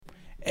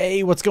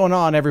Hey, what's going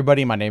on,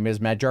 everybody? My name is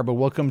Matt Jarbo.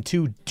 Welcome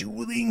to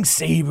Dueling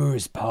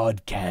Sabers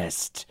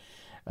podcast.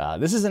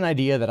 This is an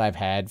idea that I've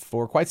had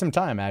for quite some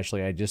time,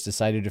 actually. I just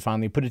decided to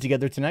finally put it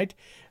together tonight.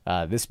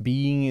 This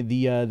being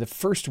the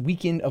first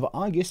weekend of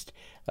August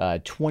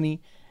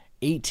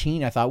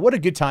 2018. I thought, what a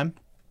good time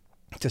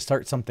to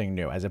start something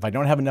new. As if I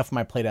don't have enough on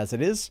my plate as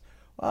it is,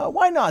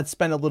 why not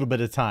spend a little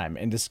bit of time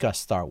and discuss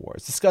Star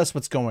Wars, discuss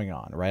what's going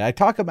on, right? I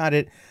talk about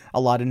it a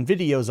lot in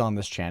videos on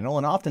this channel,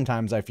 and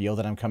oftentimes I feel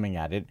that I'm coming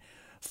at it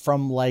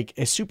from like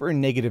a super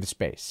negative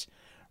space,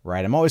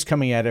 right? I'm always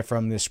coming at it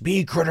from this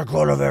be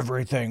critical of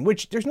everything,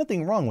 which there's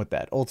nothing wrong with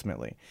that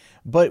ultimately.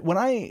 But when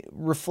I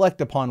reflect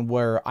upon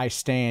where I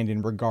stand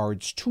in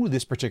regards to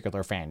this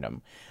particular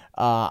fandom,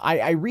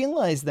 I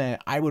realize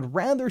that I would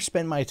rather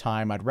spend my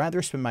time, I'd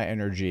rather spend my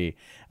energy,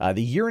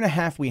 the year and a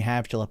half we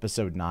have till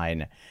episode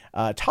 9,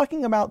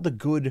 talking about the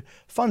good,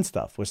 fun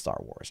stuff with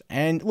Star Wars.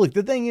 And look,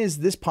 the thing is,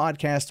 this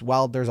podcast,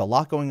 while there's a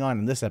lot going on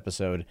in this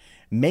episode,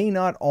 may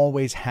not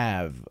always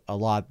have a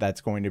lot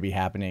that's going to be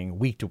happening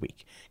week to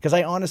week, because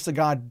I honest to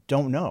God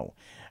don't know.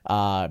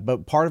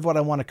 But part of what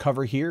I want to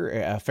cover here,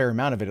 a fair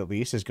amount of it at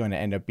least, is going to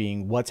end up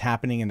being what's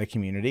happening in the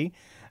community.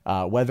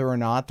 Whether or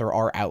not there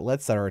are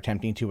outlets that are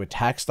attempting to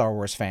attack Star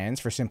Wars fans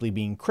for simply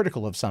being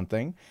critical of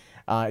something,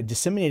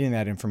 disseminating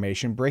that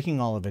information, breaking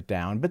all of it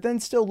down, but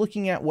then still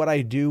looking at what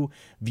I do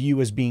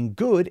view as being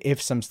good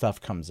if some stuff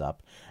comes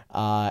up.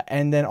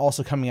 And then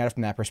also coming at it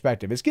from that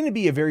perspective. It's going to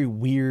be a very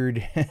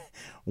weird,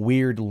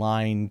 weird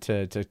line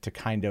to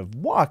kind of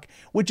walk,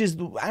 which is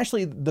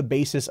actually the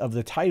basis of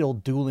the title,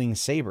 Dueling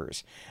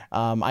Sabers.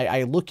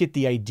 I look at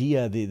the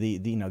idea,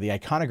 the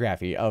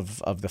iconography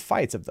of the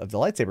fights, of the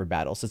lightsaber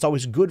battles. It's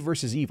always good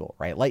versus evil,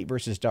 right? Light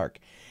versus dark.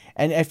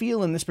 And I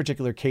feel in this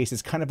particular case,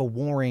 it's kind of a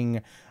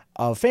warring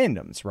of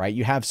fandoms, right?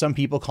 You have some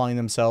people calling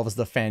themselves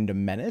the fandom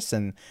menace,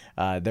 and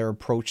their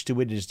approach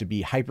to it is to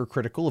be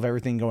hypercritical of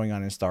everything going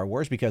on in Star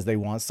Wars because they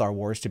want Star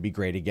Wars to be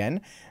great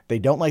again. They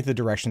don't like the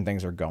direction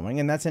things are going,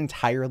 and that's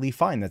entirely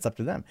fine. That's up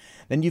to them.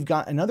 Then you've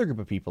got another group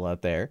of people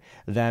out there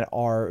that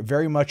are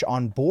very much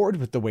on board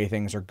with the way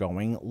things are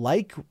going,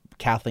 like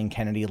Kathleen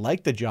Kennedy,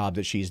 like the job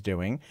that she's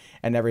doing,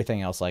 and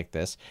everything else like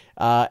this.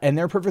 And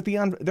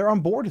they're on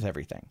board with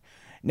everything.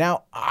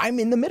 Now, I'm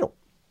in the middle.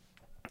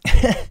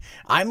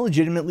 I'm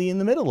legitimately in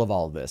the middle of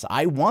all of this.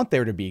 I want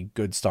there to be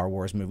good Star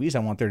Wars movies. I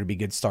want there to be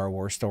good Star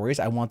Wars stories.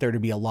 I want there to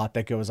be a lot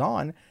that goes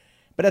on.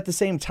 But at the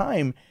same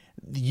time,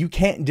 you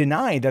can't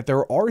deny that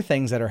there are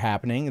things that are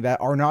happening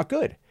that are not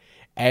good.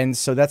 And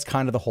so that's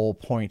kind of the whole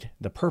point.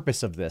 The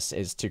purpose of this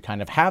is to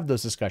kind of have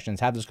those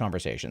discussions, have those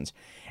conversations.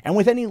 And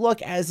with any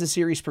luck, as the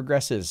series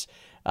progresses,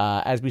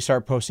 as we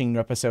start posting new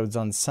episodes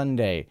on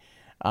Sunday,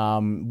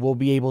 we'll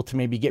be able to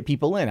maybe get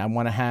people in. I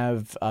want to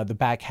have the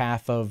back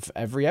half of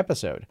every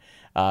episode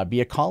be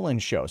a call-in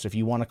show. So if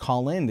you want to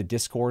call in, the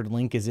Discord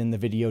link is in the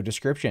video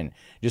description.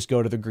 Just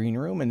go to the green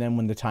room, and then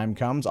when the time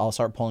comes, I'll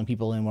start pulling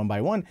people in one by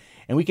one,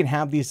 and we can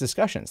have these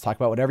discussions. Talk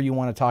about whatever you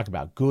want to talk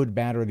about, good,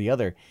 bad, or the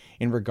other,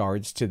 in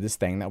regards to this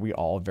thing that we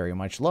all very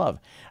much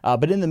love.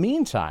 But in the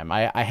meantime,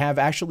 I have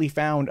actually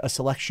found a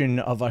selection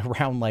of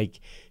around like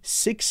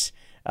 6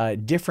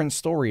 different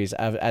stories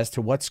as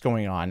to what's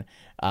going on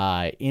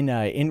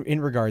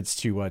in regards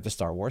to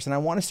Star Wars, and I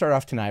want to start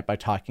off tonight by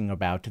talking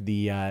about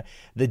the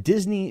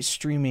Disney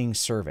streaming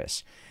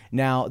service.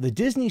 Now, the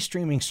Disney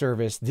streaming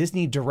service,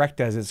 Disney Direct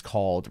as it's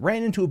called,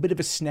 ran into a bit of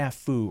a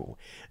snafu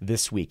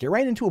this week. It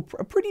ran into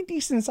a pretty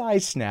decent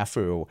sized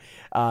snafu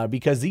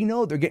because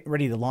they're getting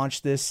ready to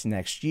launch this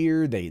next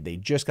year. They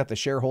just got the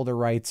shareholder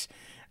rights.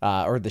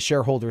 Or the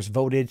shareholders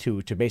voted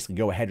to basically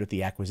go ahead with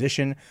the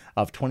acquisition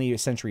of 20th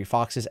Century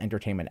Fox's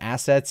entertainment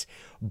assets,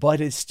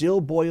 but it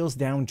still boils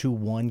down to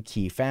one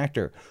key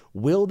factor.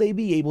 Will they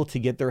be able to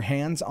get their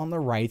hands on the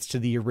rights to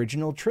the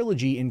original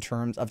trilogy in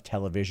terms of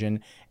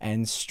television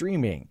and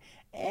streaming?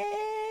 And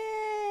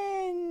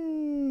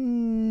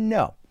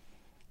no.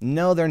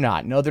 No, they're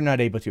not. No, they're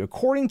not able to.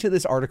 According to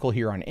this article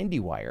here on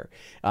IndieWire,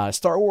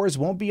 Star Wars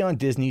won't be on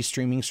Disney's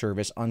streaming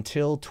service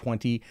until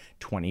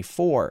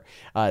 2024.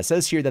 It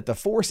says here that the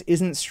force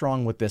isn't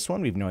strong with this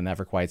one. We've known that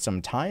for quite some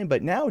time,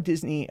 but now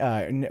Disney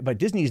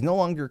is no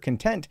longer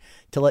content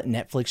to let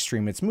Netflix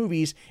stream its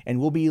movies and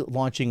will be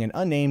launching an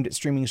unnamed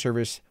streaming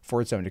service for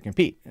its own to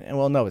compete. And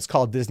well, no, it's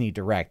called Disney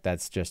Direct.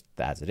 That's just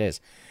as it is.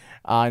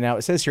 Now,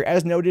 it says here,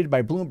 as noted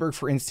by Bloomberg,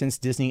 for instance,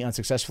 Disney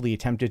unsuccessfully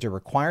attempted to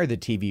require the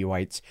TV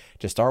rights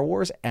to Star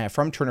Wars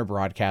from Turner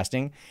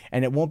Broadcasting,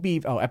 and it won't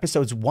be,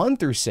 episodes 1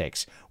 through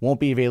 6 won't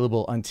be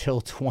available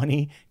until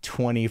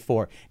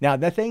 2024. Now,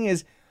 the thing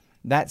is,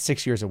 that's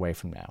 6 years away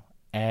from now,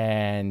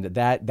 and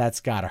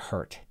that's gotta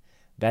hurt.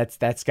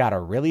 That's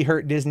gotta really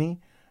hurt Disney.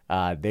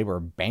 They were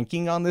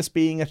banking on this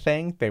being a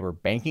thing. They were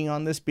banking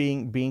on this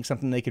being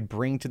something they could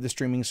bring to the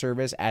streaming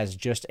service as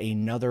just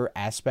another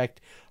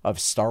aspect of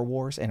Star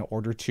Wars in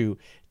order to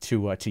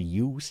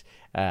use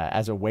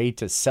as a way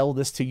to sell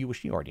this to you,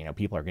 which you already know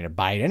people are going to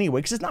buy it anyway,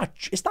 because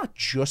it's not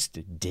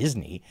just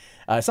Disney.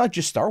 It's not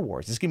just Star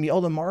Wars. It's going to be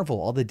all the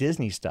Marvel, all the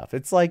Disney stuff.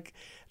 It's like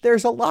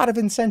there's a lot of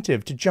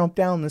incentive to jump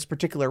down this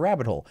particular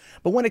rabbit hole.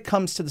 But when it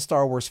comes to the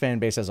Star Wars fan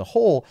base as a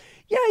whole,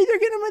 yeah, they're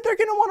gonna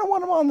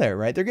want them on there,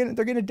 right? They're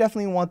gonna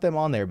definitely want them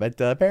on there. But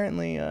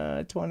apparently,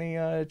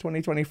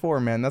 2024,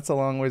 man, that's a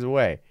long ways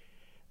away.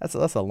 That's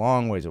a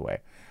long ways away.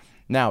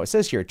 Now, it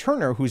says here,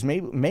 Turner, whose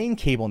main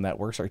cable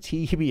networks are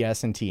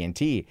TBS and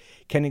TNT,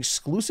 can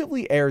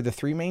exclusively air the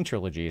 3 main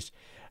trilogies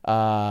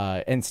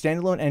and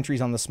standalone entries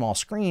on the small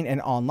screen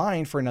and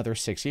online for another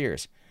 6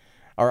 years.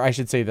 Or I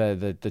should say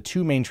the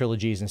 2 main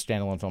trilogies and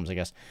standalone films, I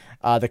guess.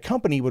 The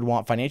company would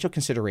want financial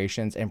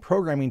considerations and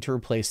programming to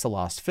replace the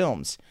lost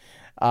films.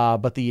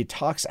 But the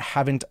talks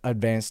haven't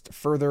advanced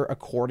further,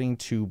 according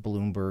to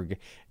Bloomberg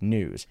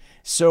News.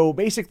 So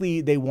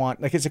basically, they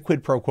want, like, it's a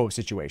quid pro quo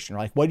situation.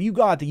 Like, what do you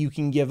got that you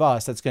can give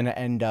us that's going to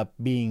end up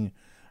being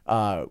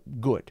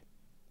good?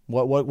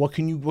 What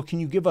can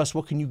you give us?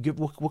 What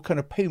kind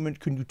of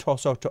payment can you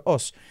toss out to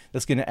us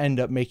that's going to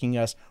end up making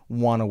us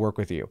want to work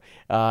with you?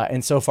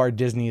 And so far,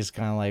 Disney is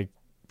kind of like,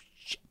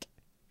 shit.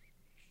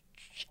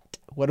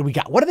 What do we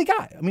got? What do they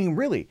got? I mean,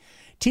 really.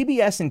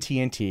 TBS and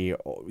TNT,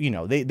 you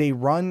know,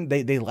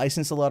 they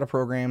license a lot of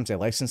programs, they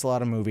license a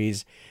lot of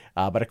movies,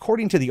 but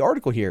according to the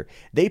article here,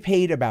 they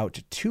paid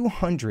about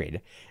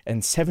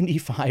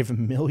 $275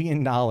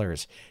 million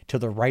to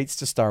the rights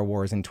to Star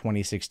Wars in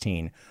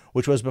 2016,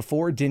 which was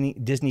before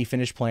Disney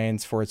finished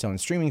plans for its own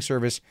streaming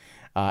service.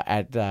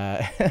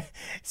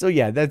 So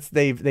yeah,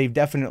 they've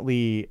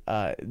definitely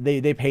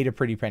they paid a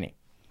pretty penny.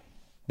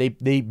 They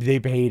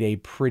paid a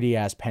pretty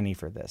ass penny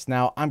for this.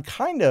 Now I'm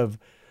kind of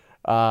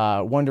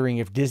wondering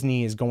if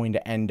Disney is going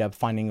to end up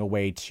finding a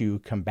way to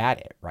combat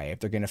it, right? If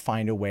they're going to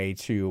find a way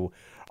to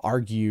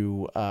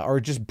argue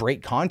or just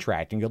break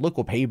contract and go, look,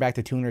 we'll pay you back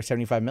the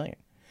 $275 million.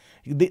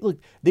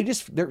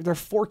 They're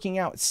forking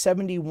out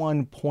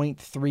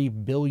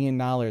 $71.3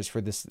 billion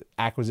for this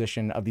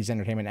acquisition of these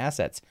entertainment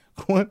assets.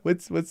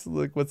 What's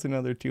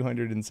another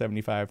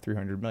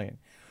 300 million?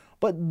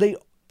 But they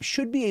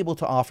should be able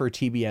to offer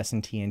TBS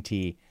and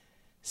TNT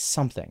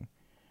something,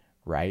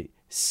 right?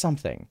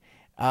 Something.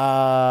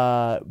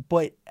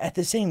 But at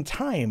the same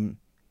time,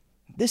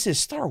 this is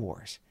Star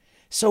Wars.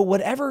 So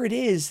whatever it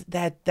is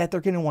that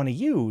they're going to want to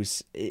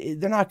use,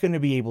 they're not going to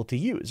be able to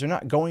use. They're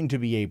not going to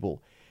be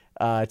able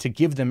to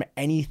give them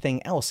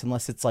anything else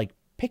unless it's like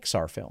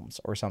Pixar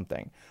films or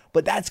something.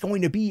 But that's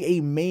going to be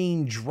a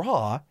main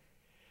draw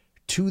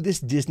to this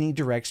Disney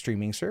Direct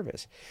streaming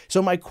service.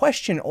 So my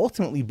question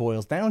ultimately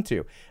boils down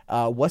to,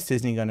 what's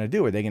Disney going to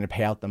do? Are they going to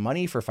pay out the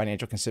money for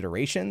financial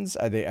considerations?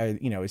 Is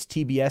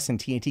TBS and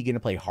TNT going to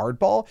play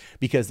hardball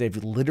because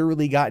they've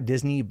literally got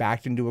Disney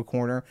backed into a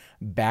corner,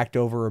 backed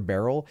over a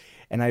barrel?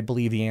 And I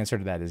believe the answer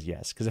to that is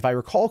yes. Because if I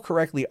recall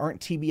correctly, aren't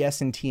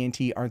TBS and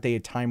TNT, aren't they a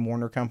Time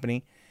Warner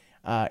company?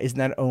 Isn't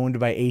that owned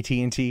by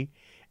AT&T?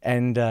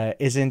 And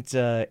isn't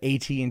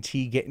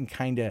AT&T getting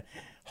kind of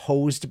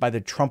hosed by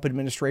the Trump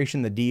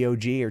administration? The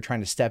DOJ are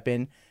trying to step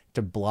in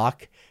to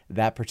block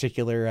that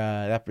particular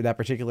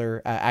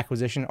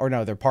acquisition. Or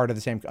no, they're part of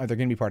the same. They're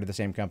going to be part of the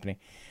same company.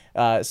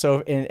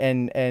 So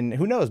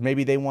who knows?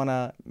 Maybe they want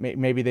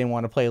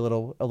to play a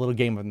little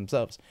game of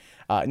themselves.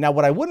 Now,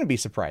 what I wouldn't be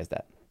surprised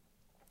at,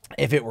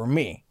 if it were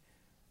me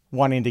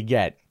wanting to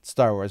get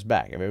Star Wars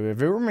back,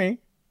 if it were me,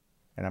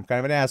 and I'm kind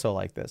of an asshole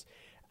like this,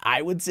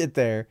 I would sit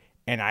there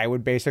and I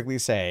would basically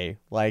say,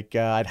 like,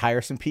 I'd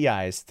hire some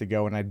PIs to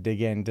go and I'd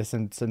dig into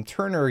some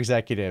Turner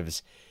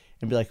executives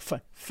and be like,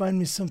 find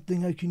me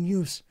something I can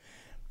use.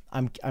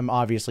 I'm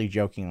obviously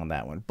joking on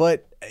that one,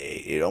 but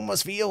it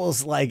almost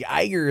feels like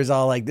Iger is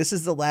all like, this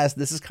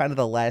is kind of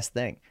the last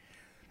thing.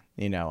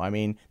 You know, I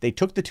mean, they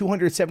took the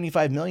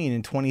 $275 million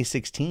in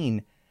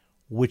 2016,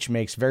 which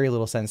makes very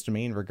little sense to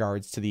me in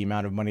regards to the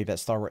amount of money that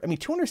Star Wars, I mean,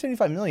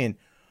 $275 million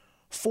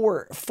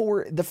for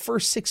the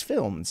first 6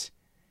 films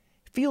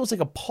feels like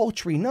a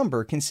paltry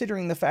number,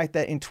 considering the fact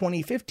that in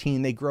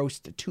 2015 they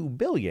grossed $2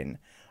 billion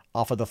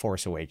off of The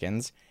Force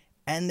Awakens,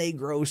 and they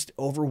grossed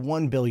over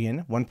 $1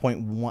 billion,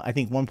 1.1, I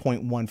think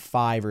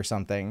 1.15 or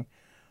something,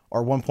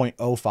 or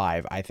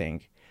 1.05, I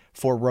think,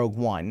 for Rogue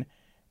One.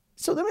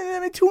 So I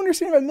mean,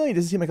 $275 million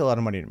doesn't seem like a lot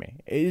of money to me.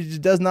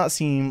 It does not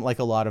seem like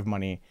a lot of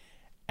money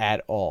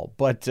at all.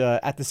 But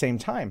at the same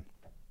time,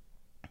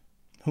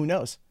 who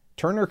knows?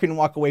 Turner can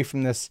walk away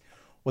from this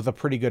with a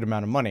pretty good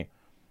amount of money.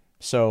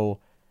 So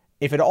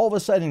if it all of a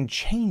sudden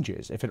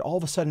changes, if it all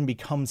of a sudden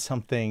becomes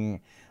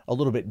something a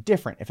little bit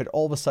different, if it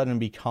all of a sudden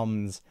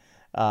becomes,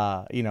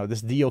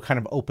 this deal kind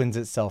of opens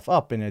itself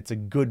up and it's a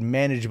good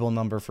manageable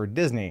number for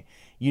Disney,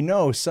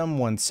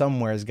 someone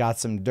somewhere has got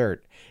some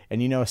dirt,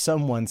 and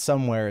someone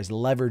somewhere is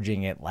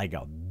leveraging it like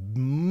a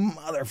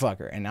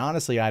motherfucker. And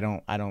honestly, I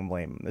don't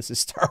blame them. This is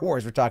Star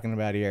Wars we're talking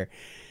about here.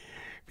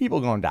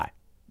 People gonna die.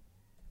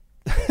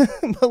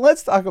 But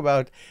let's talk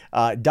about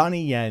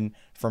Donnie Yen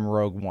from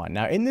Rogue One.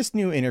 Now, in this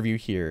new interview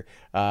here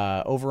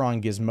over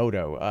on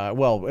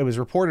Gizmodo, it was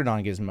reported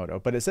on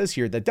Gizmodo, but it says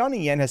here that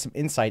Donnie Yen has some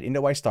insight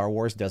into why Star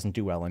Wars doesn't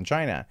do well in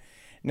China.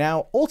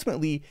 Now,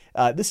 ultimately,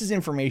 this is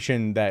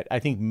information that I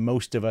think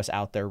most of us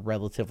out there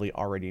relatively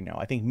already know.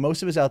 I think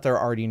most of us out there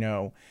already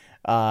know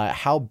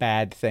how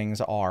bad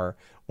things are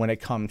when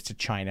it comes to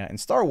China and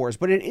Star Wars.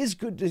 But it is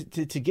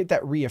good to get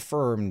that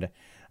reaffirmed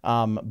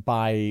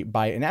by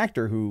an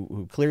actor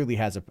who clearly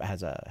has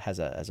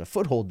a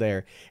foothold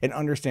there and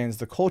understands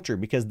the culture,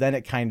 because then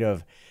it kind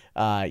of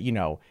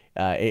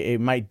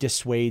it might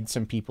dissuade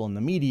some people in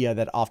the media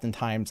that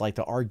oftentimes like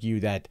to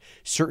argue that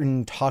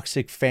certain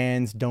toxic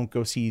fans don't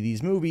go see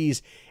these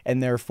movies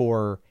and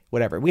therefore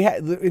whatever.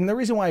 And the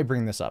reason why I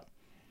bring this up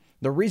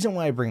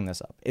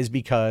is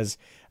because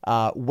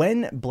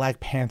when Black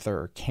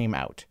Panther came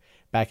out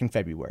back in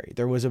February,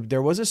 there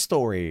was a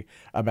story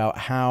about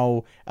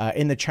how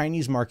in the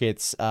Chinese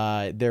markets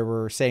they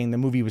were saying the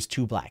movie was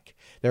too black.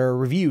 There are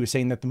reviews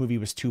saying that the movie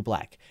was too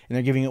black, and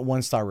they're giving it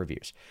 1-star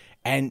reviews.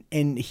 And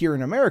here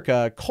in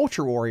America,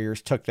 culture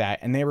warriors took that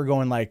and they were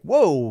going like,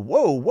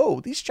 whoa,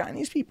 these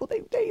Chinese people,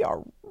 they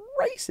are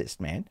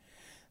racist, man.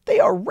 They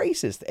are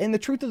racist. And the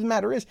truth of the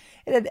matter is,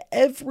 it had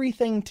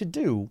everything to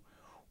do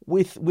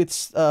with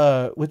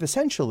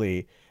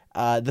essentially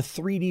the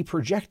 3D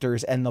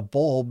projectors and the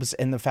bulbs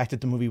and the fact that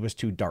the movie was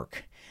too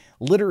dark.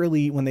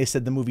 Literally, when they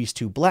said the movie's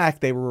too black,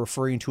 they were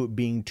referring to it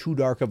being too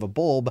dark of a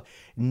bulb,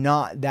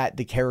 not that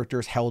the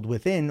characters held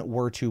within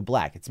were too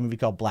black. It's a movie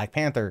called Black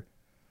Panther.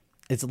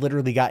 It's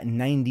literally got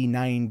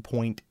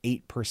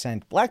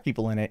 99.8% black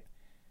people in it.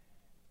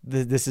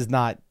 This is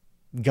not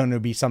going to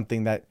be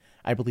something that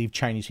I believe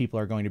Chinese people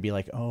are going to be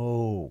like,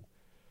 oh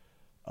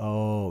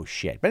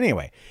shit. But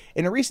anyway,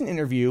 in a recent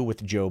interview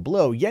with Joe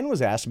Blow, Yen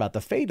was asked about the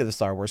fate of the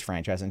Star Wars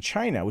franchise in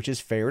China, which has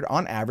fared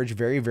on average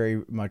very,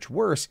 very much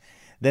worse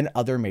than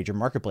other major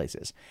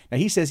marketplaces. Now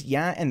he says,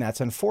 yeah, and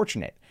that's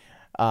unfortunate.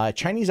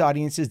 Chinese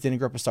audiences didn't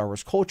grow up with Star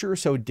Wars culture,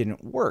 so it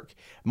didn't work.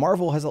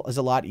 Marvel is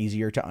a lot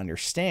easier to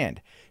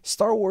understand.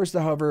 Star Wars,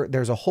 however,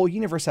 there's a whole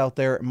universe out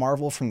there.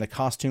 Marvel, from the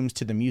costumes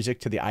to the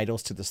music to the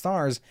idols to the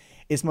stars,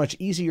 is much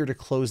easier to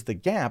close the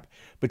gap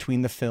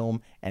between the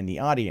film and the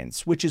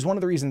audience, which is one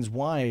of the reasons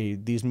why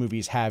these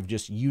movies have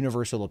just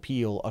universal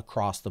appeal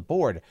across the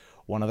board.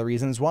 One of the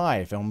reasons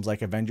why films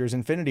like Avengers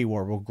Infinity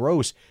War will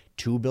gross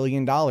 $2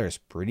 billion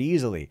pretty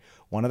easily.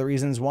 One of the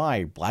reasons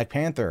why Black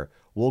Panther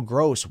will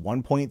gross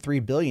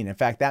 $1.3 billion. In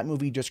fact, that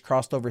movie just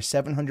crossed over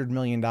 $700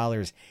 million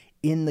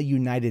in the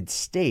United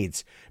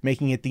States,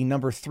 making it the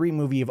number 3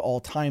 movie of all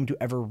time to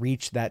ever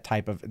reach that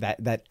type of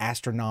that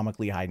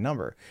astronomically high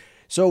number.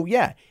 So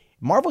yeah,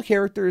 Marvel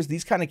characters,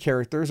 these kind of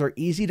characters are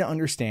easy to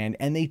understand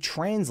and they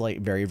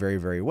translate very, very,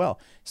 very well.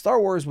 Star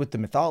Wars with the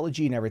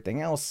mythology and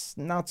everything else,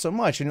 not so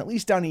much. And at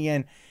least Donnie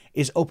Yen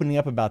is opening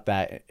up about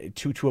that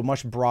to a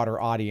much broader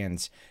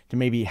audience to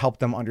maybe help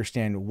them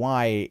understand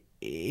why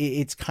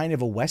it's kind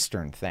of a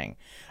Western thing.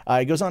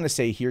 It goes on to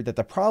say here that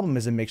the problem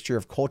is a mixture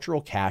of cultural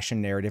cash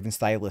and narrative and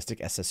stylistic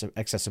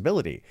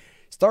accessibility.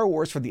 Star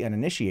Wars for the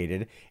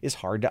uninitiated is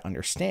hard to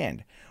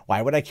understand.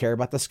 Why would I care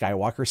about the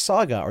Skywalker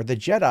saga or the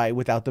Jedi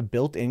without the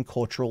built-in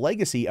cultural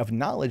legacy of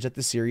knowledge that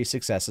the series'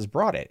 success has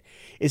brought it?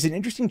 It's an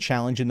interesting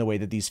challenge in the way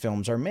that these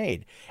films are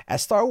made,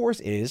 as Star Wars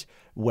is,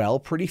 well,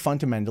 pretty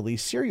fundamentally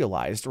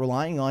serialized,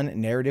 relying on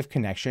narrative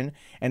connection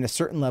and a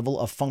certain level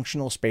of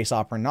functional space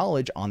opera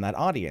knowledge on that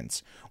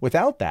audience.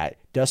 Without that,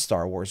 does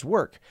Star Wars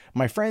work?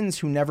 My friends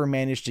who never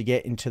managed to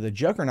get into the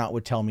Juggernaut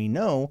would tell me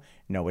no,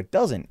 it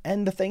doesn't.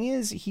 And the thing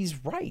is,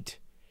 he's right.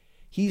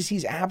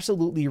 He's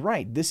absolutely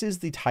right. This is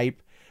the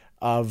type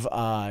of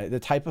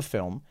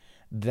film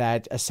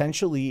that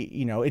essentially,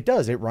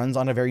 it runs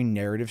on a very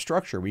narrative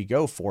structure. We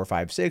go 4,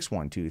 5, 6,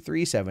 1, 2,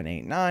 3, 7,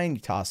 8, 9.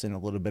 You toss in a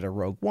little bit of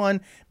Rogue One,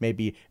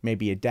 maybe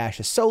a dash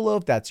of Solo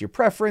if that's your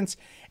preference.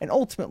 And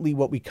ultimately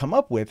what we come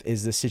up with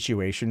is the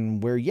situation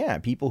where, yeah,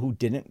 people who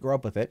didn't grow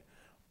up with it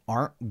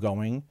aren't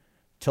going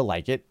to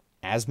like it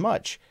as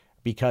much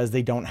because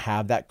they don't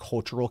have that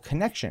cultural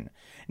connection.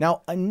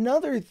 Now, I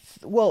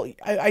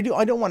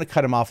don't want to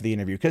cut him off of the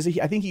interview because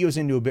I think he goes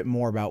into a bit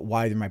more about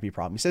why there might be a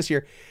problem. He says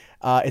here,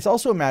 it's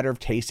also a matter of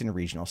taste and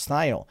regional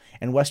style,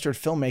 and Western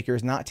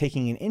filmmakers not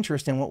taking an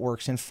interest in what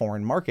works in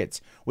foreign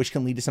markets, which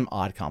can lead to some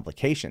odd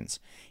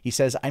complications. He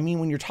says, I mean,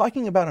 when you're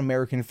talking about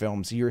American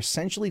films, you're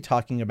essentially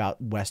talking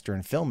about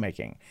Western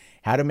filmmaking,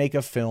 how to make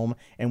a film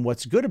and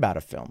what's good about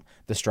a film.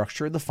 The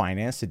structure, the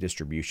finance, the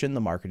distribution,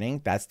 the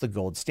marketing, that's the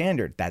gold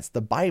standard. That's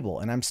the Bible,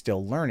 and I'm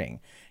still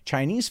learning.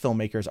 Chinese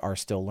filmmakers are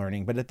still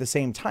learning, but at the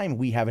same time,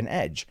 we have an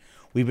edge.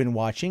 We've been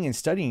watching and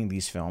studying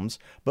these films,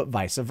 but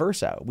vice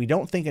versa. We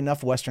don't think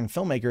enough Western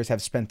filmmakers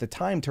have spent the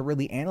time to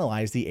really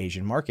analyze the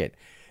Asian market.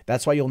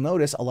 That's why you'll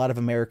notice a lot of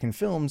American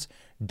films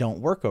don't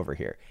work over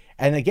here.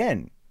 And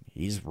again,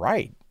 he's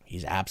right.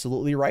 He's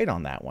absolutely right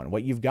on that one.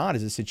 What you've got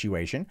is a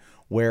situation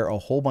where a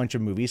whole bunch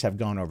of movies have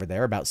gone over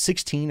there. About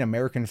 16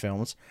 American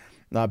films,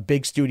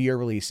 big studio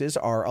releases,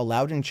 are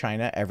allowed in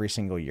China every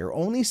single year.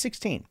 Only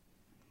 16.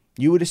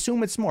 You would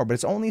assume it's more, but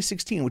it's only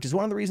 16, which is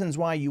one of the reasons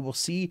why you will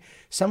see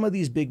some of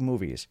these big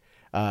movies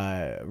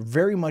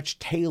very much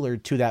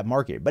tailored to that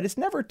market. But it's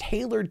never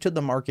tailored to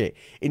the market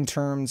in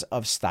terms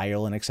of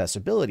style and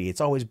accessibility. It's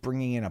always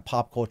bringing in a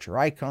pop culture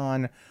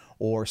icon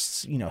or,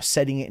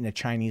 setting it in a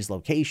Chinese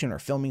location or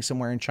filming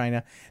somewhere in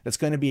China that's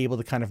going to be able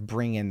to kind of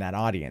bring in that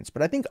audience.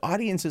 But I think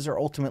audiences are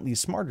ultimately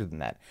smarter than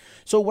that.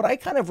 So what I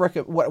kind of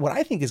what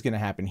I think is going to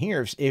happen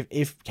here is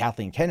if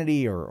Kathleen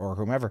Kennedy or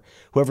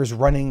whoever's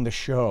running the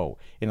show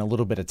in a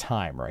little bit of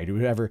time, right?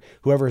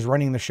 Whoever's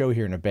running the show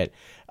here in a bit,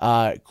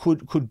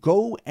 could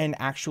go and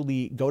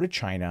actually go to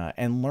China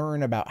and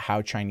learn about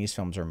how Chinese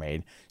films are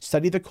made,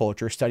 study the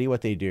culture, study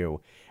what they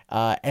do,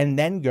 and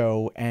then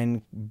go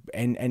and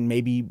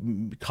maybe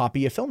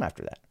copy a film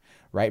after that,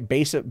 right?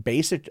 Base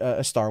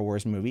a Star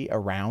Wars movie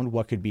around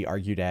what could be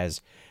argued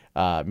as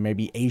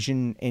maybe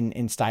Asian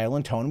in style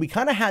and tone. We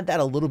kind of had that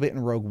a little bit in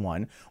Rogue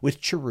One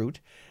with Chirrut,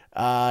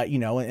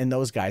 and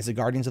those guys, the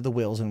Guardians of the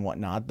Whills and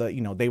whatnot.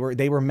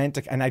 They were meant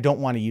to, and I don't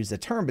want to use the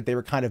term, but they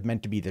were kind of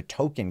meant to be the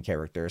token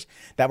characters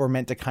that were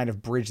meant to kind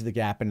of bridge the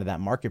gap into that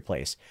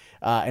marketplace.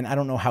 And I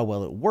don't know how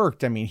well it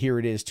worked. I mean, here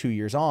it is 2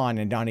 years on,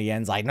 and Donnie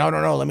Yen's like, no,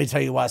 let me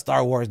tell you why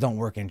Star Wars don't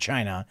work in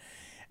China.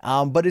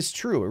 But it's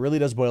true. It really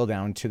does boil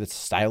down to the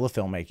style of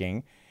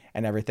filmmaking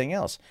and everything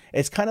else.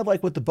 It's kind of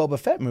like with the Boba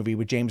Fett movie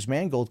with James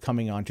Mangold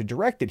coming on to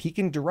direct it. He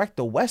can direct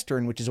the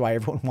Western, which is why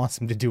everyone wants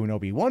him to do an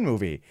Obi-Wan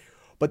movie.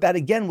 But that,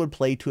 again, would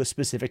play to a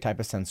specific type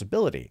of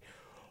sensibility.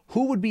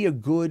 Who would be a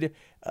good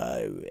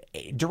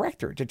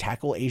director to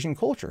tackle Asian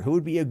culture? Who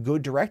would be a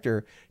good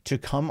director to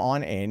come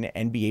on in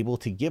and be able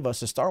to give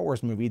us a Star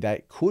Wars movie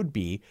that could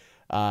be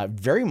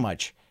very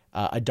much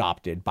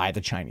adopted by the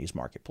Chinese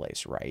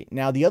marketplace, right?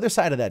 Now, the other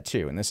side of that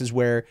too, and this is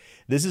where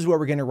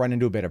we're going to run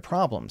into a bit of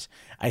problems.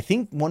 I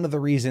think one of the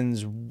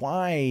reasons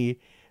why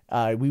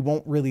we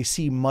won't really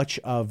see much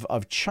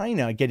of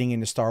China getting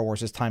into Star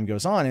Wars as time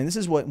goes on. And this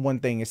is one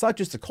thing, it's not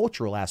just the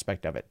cultural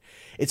aspect of it.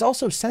 It's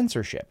also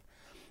censorship.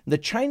 The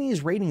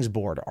Chinese ratings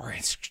board are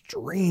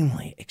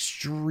extremely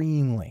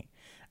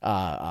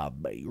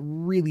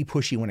really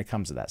pushy when it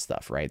comes to that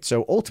stuff, right?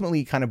 So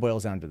ultimately it kind of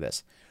boils down to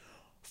this.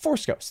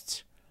 Force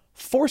Ghosts.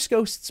 Force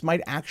Ghosts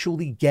might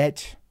actually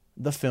get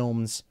the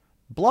films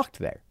blocked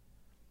there.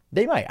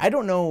 They might. I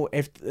don't know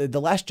if The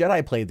Last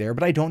Jedi played there,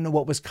 but I don't know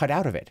what was cut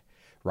out of it.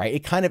 Right?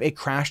 It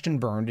crashed and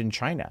burned in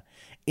China.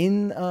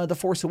 In The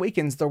Force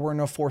Awakens, there were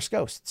no Force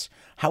Ghosts.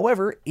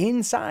 However,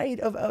 inside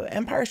of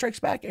Empire Strikes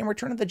Back and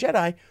Return of the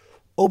Jedi,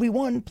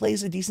 Obi-Wan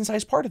plays a decent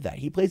sized part of that.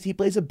 He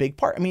plays a big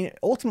part. I mean,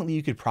 ultimately,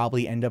 you could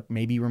probably end up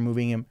maybe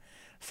removing him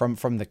from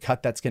the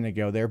cut that's going to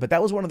go there. But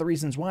that was one of the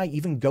reasons why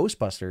even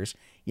Ghostbusters,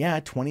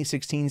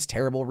 2016's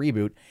terrible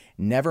reboot,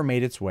 never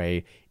made its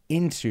way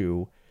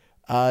into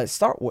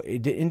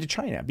into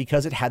China,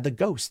 because it had the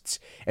ghosts,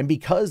 and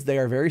because they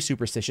are very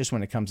superstitious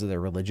when it comes to their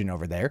religion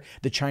over there.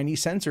 The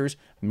Chinese censors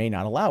may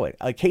not allow it.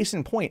 A case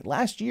in point,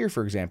 last year,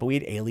 for example, we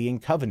had Alien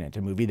Covenant,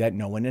 a movie that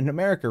no one in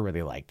America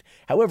really liked.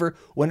 However,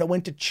 when it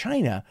went to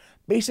China,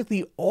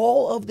 basically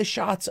all of the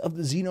shots of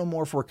the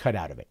xenomorph were cut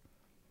out of it.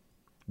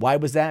 Why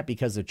was that?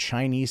 Because the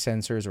Chinese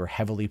censors were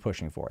heavily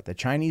pushing for it. The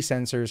Chinese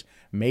censors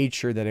made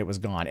sure that it was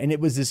gone, and it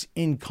was this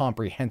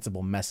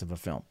incomprehensible mess of a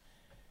film.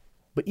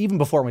 But even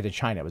before it went to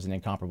China, it was an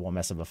incomparable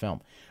mess of a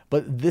film.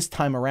 But this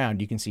time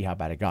around, you can see how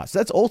bad it got. So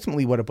that's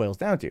ultimately what it boils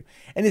down to.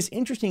 And it's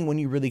interesting when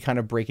you really kind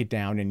of break it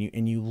down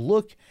and you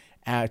look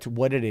at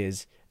what it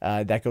is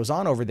that goes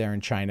on over there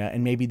in China.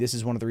 And maybe this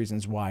is one of the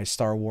reasons why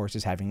Star Wars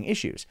is having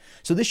issues.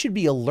 So this should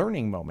be a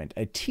learning moment,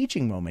 a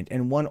teaching moment,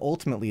 and one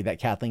ultimately that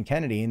Kathleen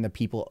Kennedy and the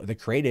people, the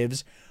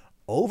creatives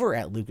over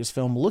at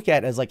Lucasfilm look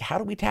at as like, how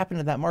do we tap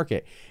into that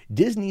market?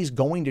 Disney's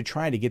going to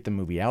try to get the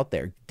movie out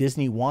there.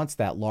 Disney wants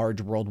that large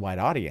worldwide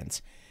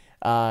audience.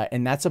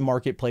 And that's a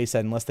marketplace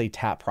that, unless they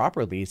tap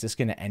properly, is just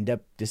going to end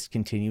up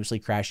discontinuously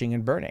crashing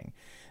and burning.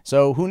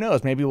 So who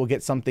knows? Maybe we'll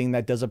get something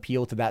that does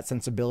appeal to that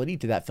sensibility,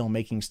 to that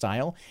filmmaking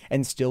style,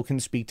 and still can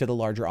speak to the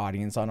larger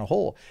audience on a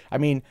whole. I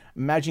mean,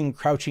 imagine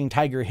Crouching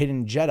Tiger,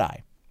 Hidden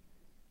Jedi.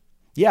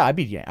 Yeah, I'd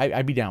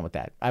be down with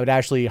that. I would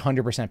actually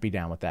 100% be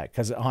down with that,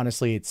 because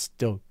honestly, it's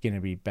still going to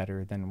be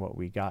better than what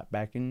we got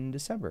back in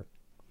December.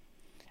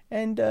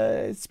 And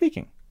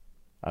speaking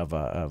of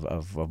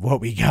what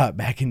we got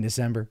back in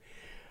December,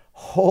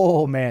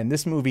 oh man,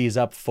 this movie is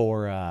up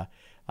for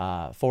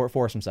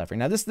some suffering.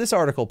 Now, this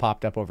article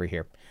popped up over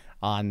here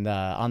on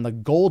the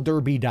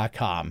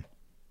goldderby.com.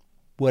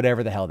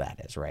 Whatever the hell that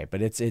is, right?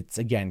 But it's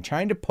again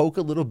trying to poke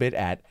a little bit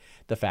at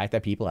the fact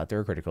that people out there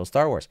are critical of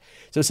Star Wars.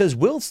 So it says,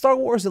 will Star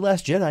Wars The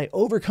Last Jedi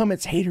overcome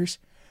its haters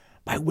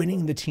by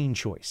winning the Teen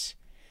Choice?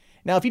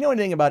 Now, if you know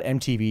anything about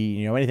MTV,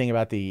 you know anything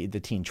about the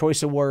Teen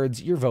Choice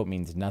Awards, your vote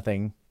means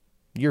nothing.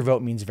 Your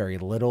vote means very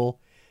little.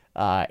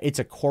 It's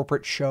a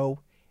corporate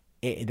show.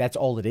 That's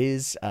all it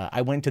is.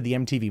 I went to the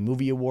MTV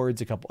Movie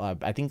Awards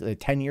I think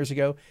 10 years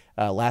ago,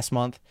 last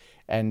month,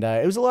 and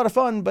it was a lot of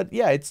fun. But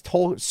yeah, it's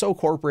so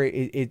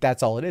corporate.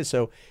 That's all it is.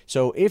 So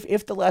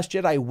if The Last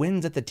Jedi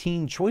wins at the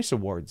Teen Choice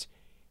Awards,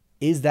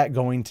 is that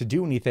going to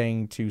do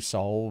anything to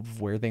solve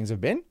where things have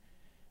been?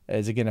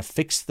 Is it going to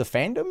fix the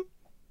fandom?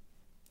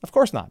 Of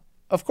course not.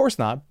 Of course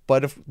not.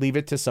 But leave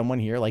it to someone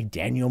here like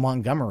Daniel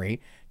Montgomery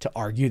to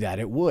argue that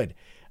it would.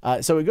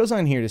 So it goes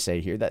on here to say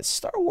here that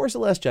Star Wars The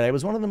Last Jedi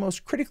was one of the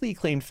most critically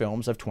acclaimed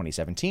films of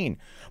 2017,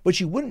 but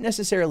you wouldn't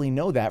necessarily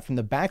know that from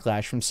the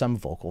backlash from some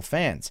vocal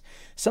fans,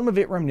 some of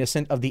it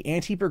reminiscent of the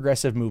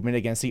anti-progressive movement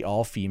against the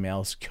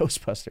all-female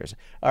Ghostbusters.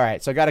 All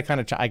right, so I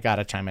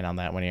gotta chime in on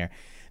that one here.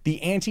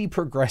 The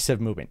anti-progressive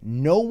movement.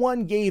 No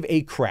one gave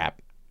a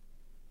crap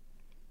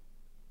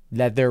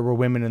that there were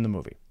women in the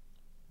movie.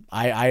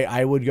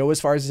 I would go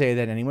as far as to say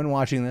that anyone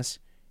watching this,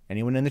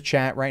 anyone in the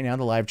chat right now,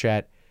 the live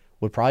chat,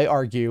 would probably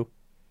argue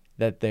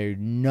that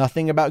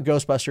nothing about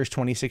Ghostbusters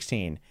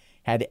 2016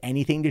 had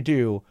anything to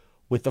do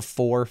with the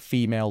 4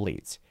 female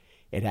leads.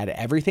 It had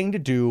everything to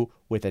do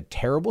with a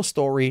terrible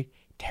story,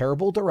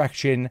 terrible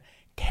direction,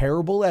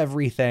 terrible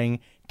everything,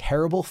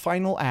 terrible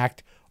final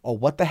act, a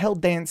what the hell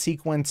dance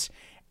sequence,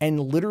 and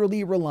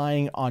literally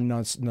relying on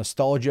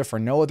nostalgia for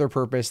no other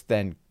purpose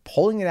than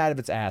pulling it out of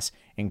its ass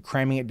and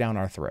cramming it down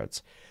our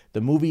throats.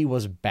 The movie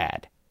was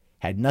bad.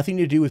 Had nothing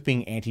to do with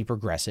being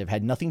anti-progressive,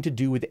 had nothing to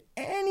do with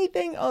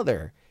anything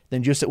other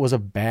than just it was a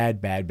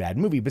bad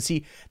movie. But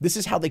see, this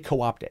is how they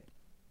co-opt it.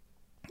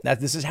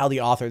 This is how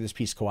the author of this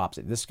piece co-opts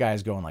it. This guy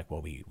is going like,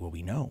 well,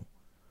 we know.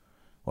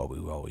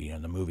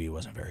 The movie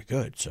wasn't very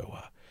good,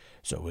 so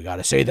we got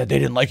to say that they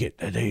didn't like it.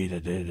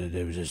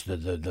 It was just the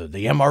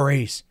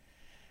MRAs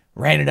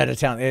ran it out of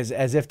town,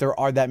 as if there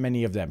are that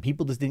many of them.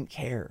 People just didn't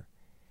care.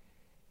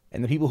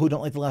 And the people who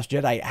don't like The Last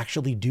Jedi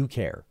actually do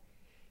care.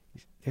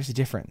 There's a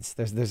difference.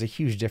 There's a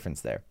huge difference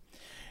there.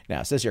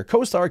 Now, it says here,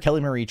 co-star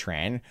Kelly Marie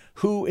Tran,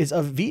 who is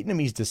of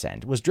Vietnamese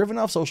descent, was driven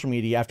off social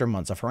media after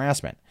months of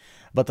harassment.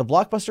 But the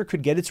blockbuster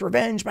could get its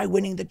revenge by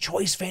winning the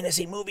Choice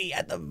Fantasy Movie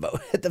at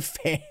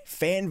the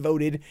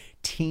fan-voted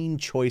Teen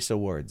Choice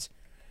Awards.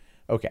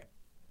 Okay.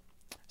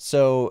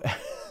 So,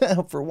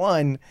 for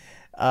one,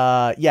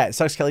 it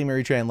sucks Kelly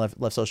Marie Tran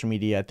left social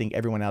media. I think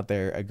everyone out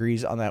there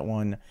agrees on that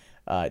one.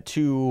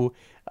 Two,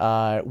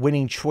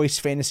 winning Choice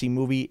Fantasy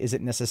Movie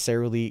isn't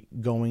necessarily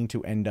going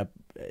to end up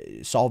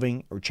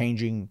solving or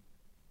changing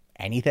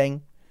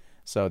anything.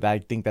 So I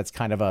think that's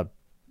kind of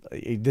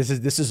this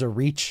is a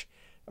reach.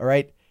 All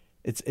right.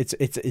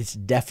 It's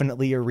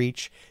definitely a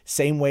reach.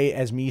 Same way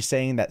as me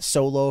saying that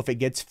Solo, if it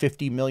gets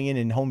 50 million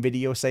in home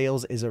video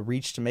sales, is a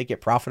reach to make it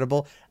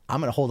profitable.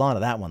 I'm going to hold on to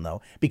that one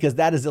though, because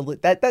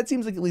that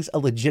seems like at least a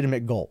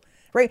legitimate goal.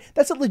 Right?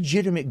 That's a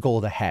legitimate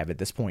goal to have at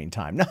this point in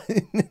time.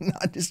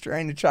 Not just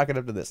trying to chalk it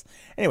up to this.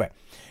 Anyway,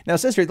 now it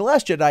says here, The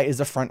Last Jedi is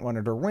the front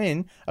runner to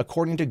win,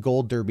 according to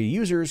Gold Derby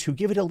users who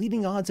give it a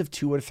leading odds of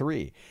 2 out of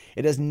 3.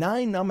 It has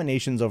 9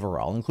 nominations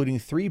overall, including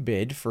 3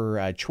 bid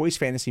for Choice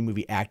Fantasy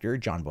Movie Actor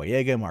John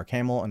Boyega, Mark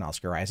Hamill, and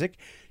Oscar Isaac,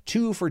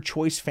 2 for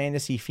Choice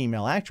Fantasy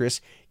Female Actress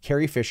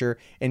Carrie Fisher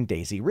and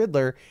Daisy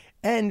Ridley,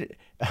 and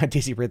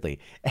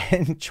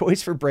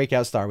choice for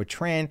breakout star with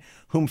Tran,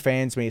 whom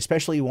fans may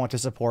especially want to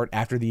support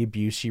after the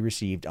abuse she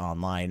received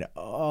online.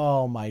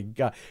 Oh my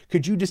God.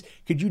 Could you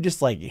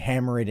just like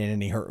hammer it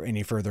in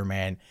any further,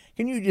 man?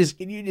 Can you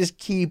just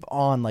keep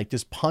on like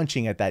just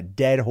punching at that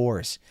dead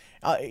horse?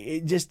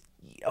 You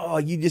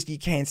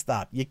can't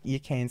stop. You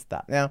can't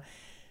stop. Now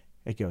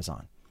it goes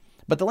on.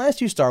 But the last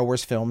 2 Star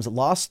Wars films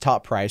lost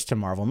top prize to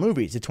Marvel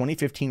movies. The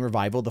 2015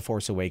 revival, The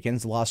Force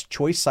Awakens, lost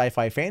Choice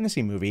Sci-Fi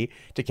Fantasy Movie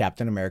to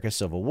Captain America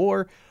Civil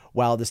War,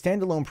 while the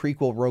standalone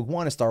prequel Rogue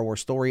One, A Star Wars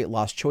Story,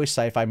 lost Choice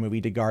Sci-Fi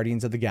Movie to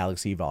Guardians of the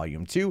Galaxy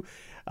Volume 2.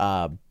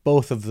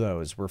 Both of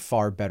those were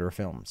far better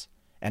films.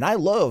 And I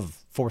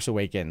love Force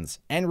Awakens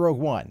and Rogue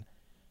One,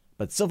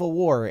 but Civil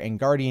War and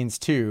Guardians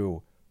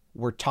 2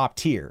 were top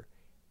tier.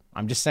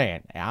 I'm just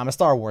saying, I'm a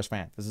Star Wars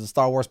fan. This is a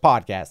Star Wars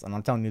podcast, and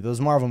I'm telling you,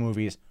 those Marvel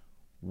movies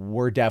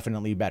were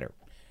definitely better.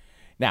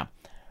 Now,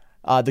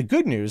 the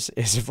good news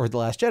is for The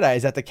Last Jedi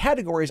is that the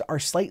categories are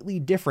slightly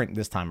different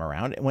this time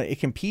around. When it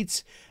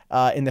competes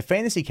in the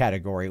fantasy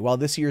category, while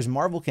this year's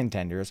Marvel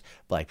contenders,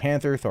 Black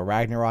Panther, Thor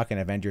Ragnarok, and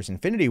Avengers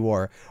Infinity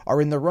War,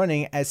 are in the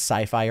running as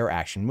sci-fi or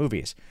action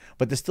movies.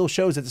 But this still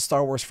shows that the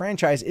Star Wars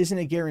franchise isn't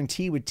a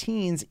guarantee with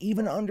teens,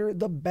 even under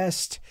the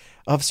best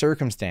of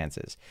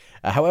circumstances.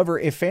 However,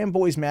 if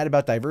fanboys mad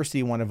about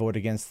diversity want to vote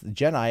against the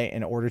Jedi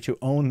in order to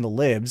own the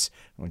libs,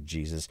 oh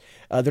Jesus,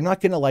 they're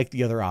not going to like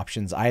the other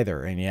options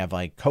either. And you have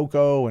like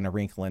Coco and A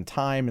Wrinkle in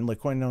Time, and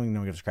look, no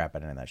one gives a crap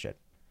about any of that shit.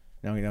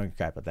 No one gives a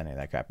crap about any of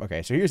that crap.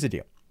 Okay, so here's the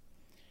deal.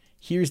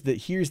 Here's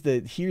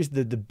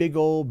the big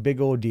old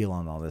deal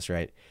on all this,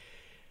 right?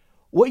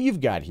 What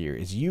you've got here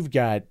is you've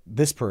got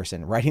this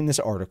person writing this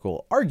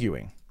article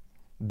arguing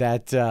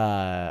that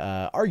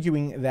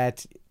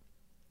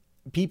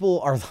people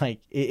are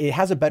like, it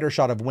has a better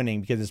shot of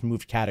winning because it's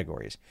moved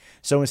categories.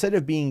 So instead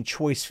of being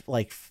choice,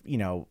 like,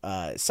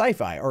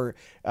 sci-fi or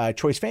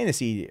choice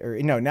fantasy, or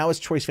no, now it's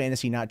choice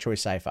fantasy, not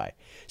choice sci-fi.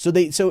 So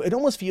it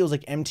almost feels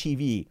like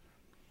MTV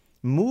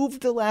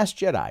moved The Last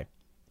Jedi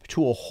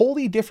to a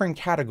wholly different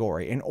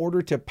category in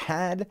order to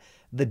pad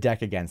the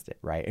deck against it,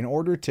 right? In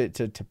order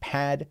to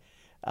pad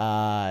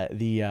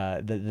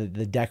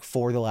the deck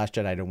for The Last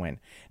Jedi to win.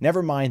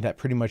 Never mind that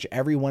pretty much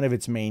every one of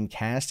its main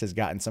cast has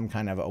gotten some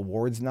kind of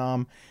awards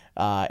nom.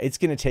 It's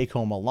going to take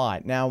home a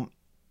lot. Now,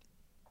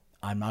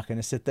 I'm not going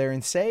to sit there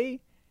and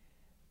say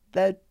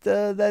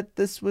that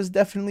this was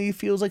definitely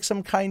feels like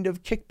some kind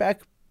of kickback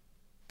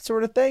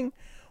sort of thing.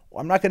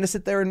 I'm not going to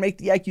sit there and make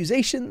the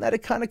accusation that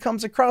it kind of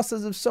comes across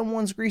as if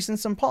someone's greasing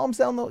some palms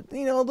down the,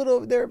 a little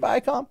over there at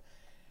Viacom.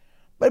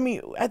 But I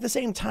mean, at the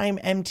same time,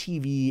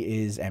 MTV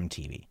is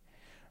MTV,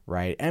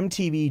 right?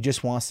 MTV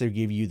just wants to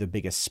give you the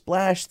biggest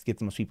splash, to get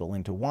the most people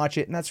in to watch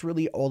it, and that's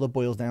really all it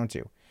boils down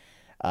to.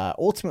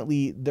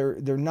 Ultimately,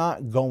 they're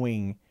not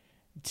going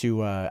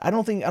to. I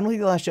don't think The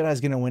Last Jedi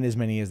is going to win as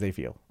many as they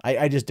feel.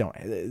 I just don't.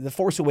 The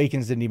Force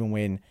Awakens didn't even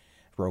win.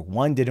 Rogue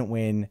One didn't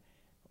win.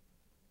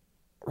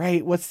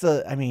 Right?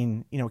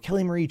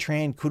 Kelly Marie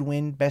Tran could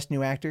win Best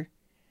New Actor,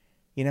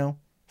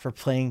 for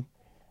playing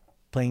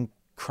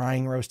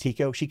crying Rose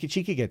Tico. She could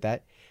get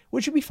that,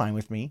 which would be fine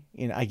with me,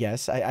 I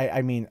guess.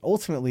 I mean,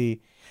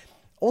 ultimately,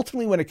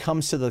 when it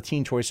comes to the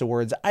Teen Choice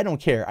Awards, I don't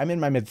care. I'm in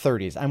my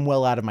mid-30s. I'm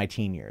well out of my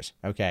teen years,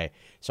 okay?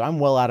 So I'm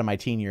well out of my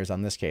teen years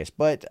on this case,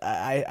 but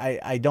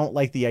I don't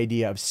like the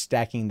idea of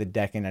stacking the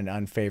deck in an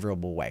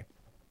unfavorable way.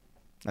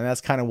 And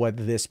that's kind of what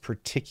this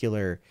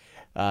particular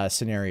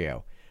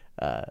scenario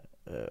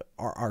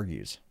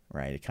argues,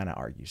 right? It kind of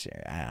argues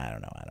here. I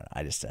don't know.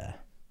 I just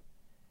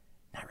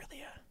not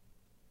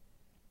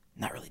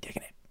really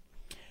digging it.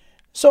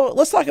 So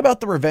let's talk about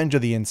the Revenge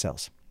of the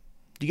Incels.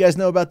 Do you guys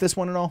know about this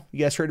one at all? You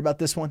guys heard about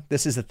this one?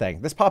 This is the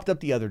thing. This popped up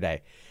the other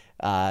day.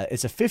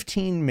 It's a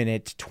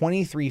 15-minute,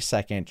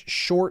 23-second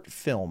short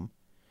film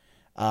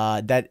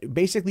that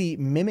basically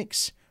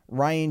mimics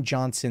Rian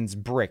Johnson's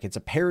Brick. It's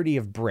a parody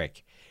of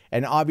Brick.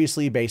 And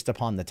obviously, based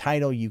upon the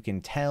title, you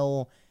can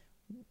tell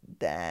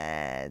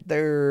that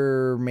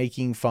they're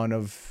making fun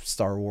of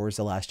Star Wars: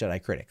 The Last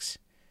Jedi critics.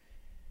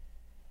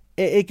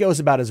 It goes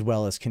about as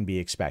well as can be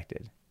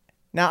expected.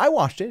 Now, I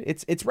watched it.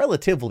 It's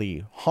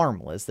relatively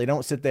harmless. They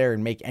don't sit there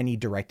and make any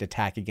direct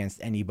attack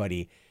against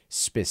anybody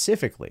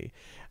specifically.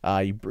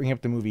 You bring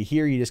up the movie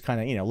here, you just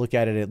kind of, look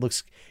at it. It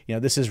looks,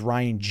 this is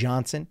Rian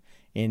Johnson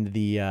in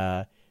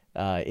the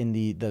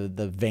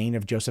vein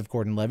of Joseph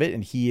Gordon-Levitt,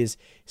 and he is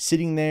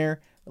sitting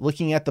there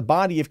looking at the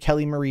body of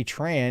Kelly Marie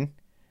Tran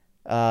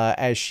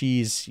as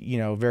she's,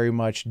 very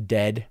much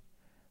dead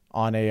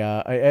on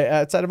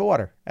outside of a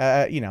water.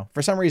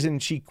 For some reason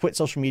she quit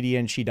social media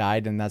and she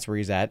died, and that's where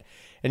he's at.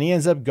 And he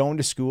ends up going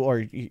to school,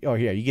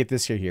 you get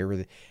this here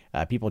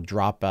where people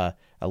drop a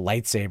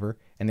lightsaber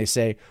and they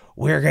say,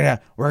 we're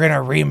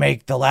gonna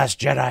remake The Last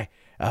Jedi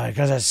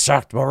because it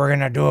sucked, but we're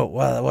gonna do it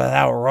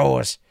without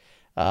Rose.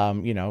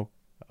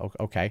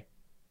 Okay.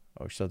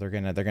 Oh, so they're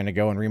gonna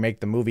go and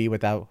remake the movie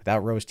without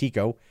Rose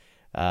Tico.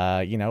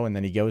 And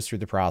then he goes through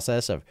the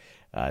process of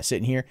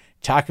sitting here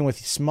talking with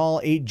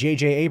small 8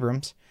 J.J.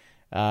 Abrams.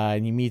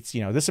 And he meets,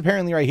 this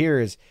apparently right here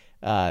is,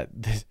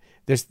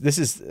 this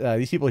is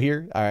these people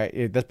here.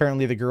 That's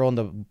apparently the girl in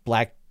the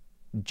black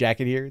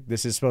jacket here.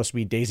 This is supposed to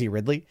be Daisy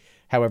Ridley.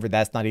 However,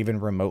 that's not even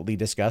remotely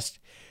discussed.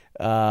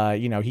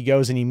 He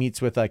goes and he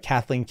meets with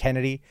Kathleen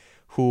Kennedy,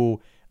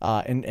 who,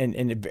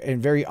 in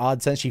very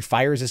odd sense, she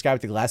fires this guy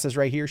with the glasses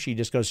right here. She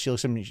just goes, she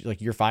looks at him, she's like,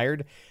 you're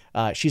fired.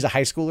 She's a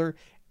high schooler.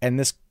 And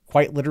this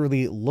quite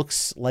literally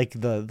looks like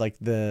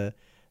the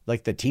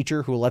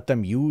teacher who let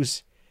them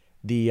use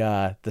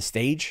the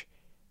stage,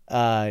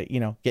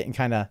 getting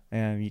kind of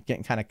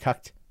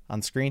cucked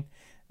on screen,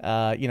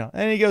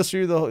 and he goes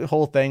through the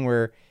whole thing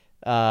where,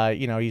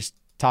 he's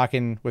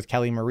talking with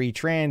Kelly Marie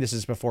Tran. This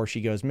is before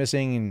she goes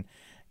missing and,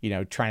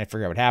 trying to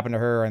figure out what happened to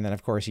her. And then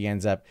of course he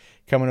ends up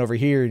coming over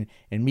here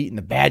and meeting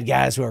the bad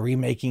guys who are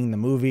remaking the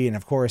movie. And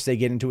of course they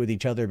get into it with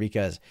each other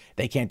because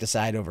they can't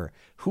decide over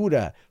who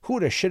to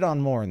shit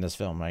on more in this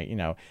film,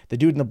 right? The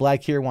dude in the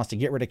black here wants to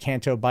get rid of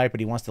Canto Bight, but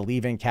he wants to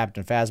leave in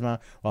Captain Phasma,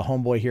 while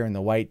homeboy here in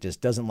the white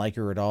just doesn't like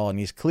her at all. And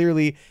he's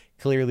clearly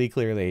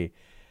the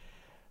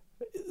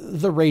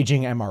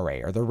raging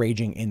MRA or the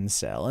raging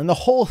incel. And the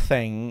whole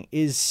thing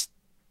is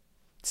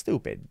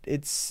stupid.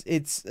 It's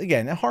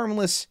again,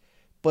 harmless,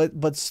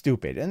 but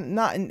stupid, and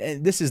not.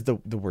 And this is the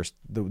worst.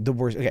 The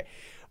worst. Okay,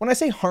 when I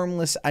say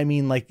harmless, I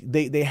mean like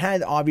they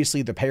had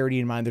obviously the parody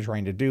in mind. They're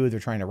trying to do.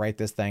 They're trying to write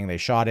this thing. They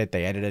shot it.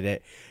 They edited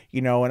it.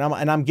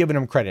 And I'm giving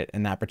them credit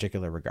in that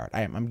particular regard.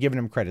 I'm giving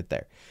them credit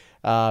there,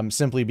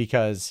 simply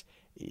because.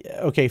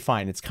 Okay,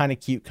 fine. It's kind of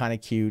cute,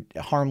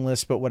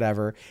 harmless, but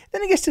whatever.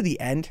 Then it gets to the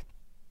end,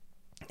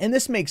 and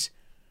this makes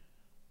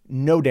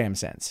no damn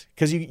sense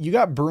because you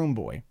got Broom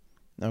Boy.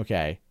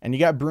 Okay. And you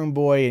got Broom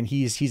Boy and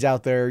he's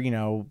out there,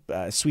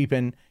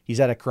 sweeping.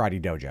 He's at a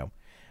karate dojo.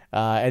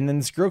 And then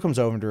this girl comes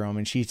over to him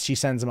and she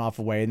sends him off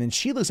away. And then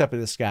she looks up at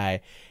this guy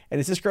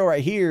and it's this girl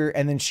right here.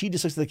 And then she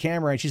just looks at the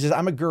camera and she says,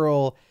 I'm a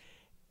girl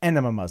and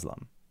I'm a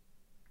Muslim.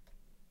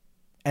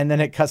 And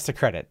then it cuts to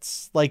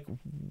credits. Like,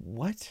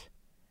 what?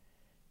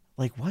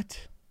 Like,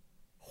 what?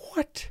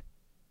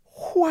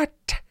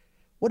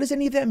 What does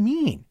any of that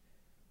mean?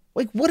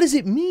 Like, what does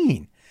it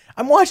mean?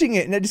 I'm watching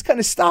it and I just kind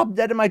of stopped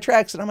dead in my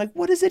tracks and I'm like,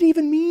 what does it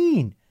even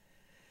mean?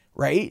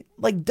 Right?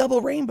 Like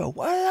double rainbow.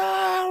 What?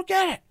 I don't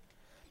get it.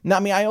 Now, I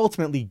mean, I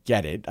ultimately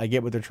get it. I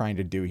get what they're trying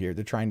to do here.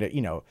 They're trying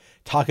to,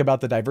 talk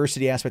about the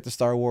diversity aspect of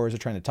Star Wars. They're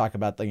trying to talk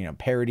about the,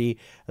 parody,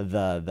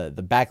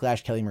 the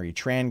backlash Kelly Marie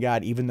Tran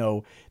got, even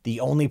though the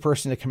only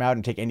person to come out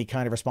and take any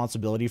kind of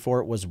responsibility for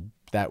it was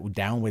that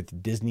down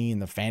with Disney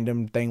and the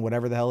fandom thing,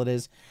 whatever the hell it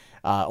is.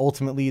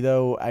 Ultimately,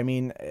 though, I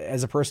mean,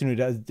 as a person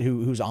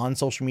who's on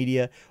social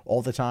media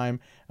all the time,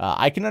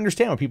 I can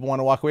understand when people want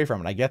to walk away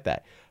from it. I get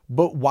that.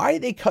 But why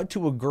they cut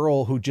to a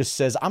girl who just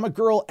says, I'm a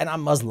girl and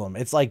I'm Muslim?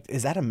 It's like,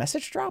 is that a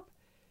message drop?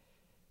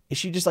 Is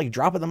she just like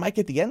dropping the mic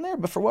at the end there?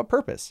 But for what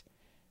purpose?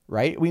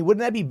 Right? I mean,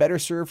 wouldn't that be better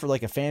served for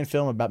like a fan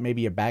film about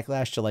maybe a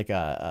backlash to like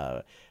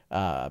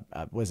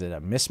was it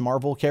a Miss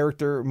Marvel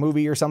character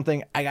movie or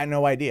something? I got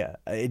no idea.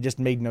 It just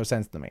made no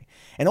sense to me.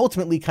 And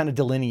ultimately kind of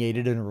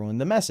delineated and ruined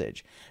the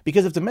message.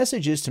 Because if the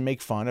message is to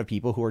make fun of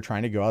people who are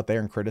trying to go out there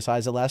and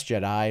criticize The Last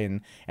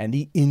Jedi and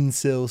the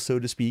incel, so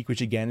to speak,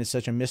 which again is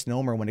such a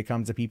misnomer when it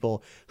comes to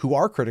people who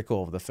are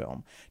critical of the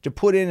film, to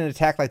put in an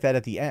attack like that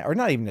at the end, or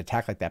not even an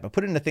attack like that, but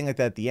put in a thing like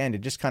that at the end,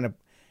 it just kind of,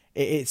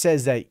 it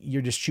says that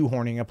you're just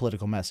shoehorning a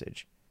political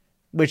message,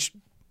 which,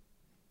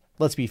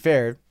 let's be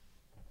fair,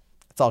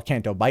 that's all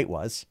Canto Bight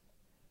was,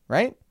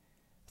 right?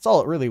 That's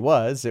all it really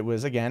was. It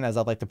was, again, as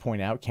I'd like to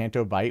point out,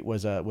 Canto Bight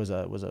was a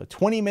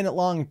 20-minute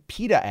long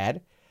PETA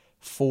ad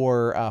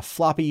for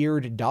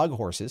floppy-eared dog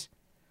horses.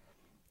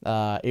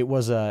 It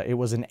was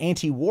an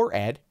anti-war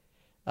ad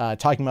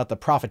talking about the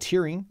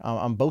profiteering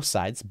on both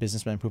sides,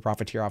 businessmen who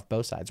profiteer off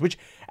both sides, which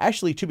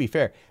actually, to be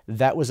fair,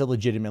 that was a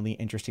legitimately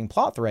interesting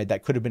plot thread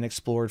that could have been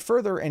explored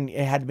further and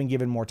it had been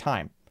given more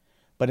time.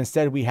 But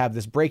instead we have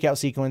this breakout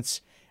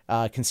sequence,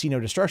 casino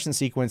destruction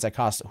sequence that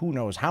costs who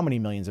knows how many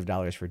millions of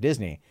dollars for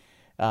Disney.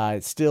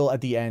 It's still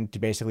at the end to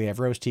basically have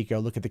Rose Tico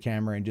look at the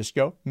camera and just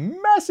go,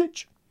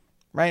 message,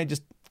 right?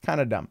 Just kind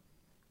of dumb.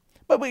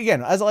 But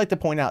again, as I like to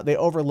point out, they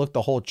overlooked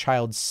the whole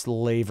child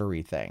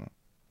slavery thing.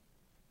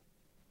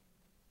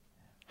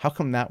 How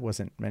come that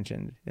wasn't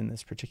mentioned in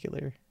this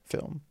particular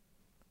film?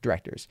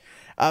 Directors.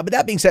 But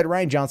that being said,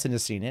 Rian Johnson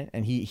has seen it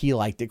and he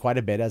liked it quite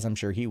a bit, as I'm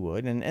sure he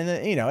would. And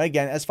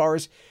again, as far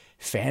as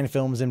fan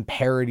films and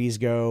parodies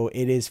go,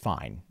 it is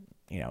fine.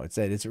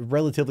 It's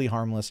relatively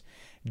harmless.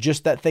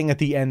 Just that thing at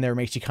the end there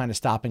makes you kind of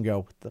stop and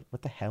go,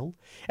 what the hell?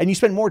 And you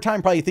spend more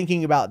time probably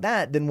thinking about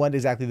that than what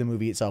exactly the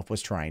movie itself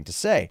was trying to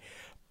say.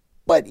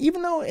 But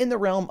even though in the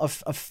realm of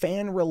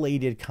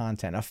fan-related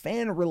content, of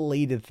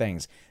fan-related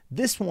things,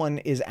 this one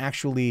is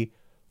actually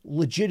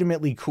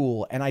legitimately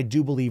cool and I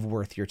do believe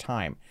worth your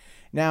time.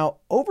 Now,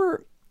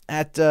 over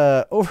at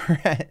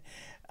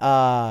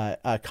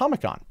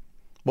Comic-Con,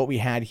 what we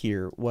had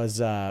here was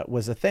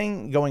a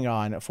thing going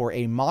on for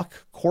a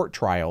mock court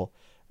trial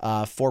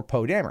for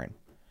Poe Dameron,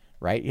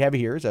 right? You have it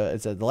here.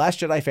 It's The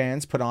Last Jedi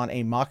fans put on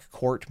a mock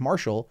court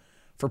martial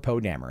for Poe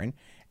Dameron.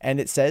 And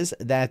it says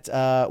that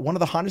one of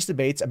the hottest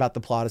debates about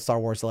the plot of Star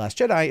Wars The Last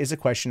Jedi is a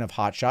question of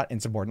hotshot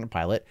insubordinate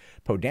pilot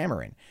Poe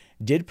Dameron.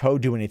 Did Poe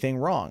do anything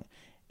wrong?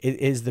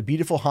 Is the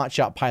beautiful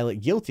hotshot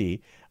pilot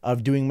guilty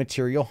of doing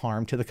material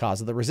harm to the cause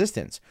of the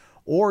Resistance?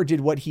 Or did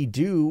he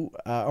do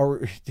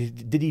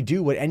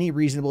what any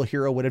reasonable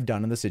hero would have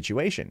done in the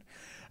situation?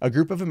 A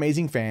group of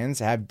amazing fans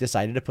have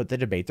decided to put the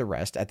debate to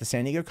rest at the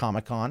San Diego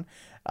Comic-Con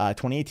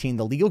 2018.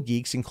 The Legal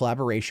Geeks, in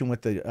collaboration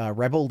with the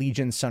Rebel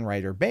Legion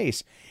Sunrider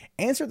base,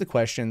 answered the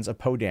questions of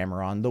Poe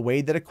Dameron the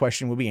way that a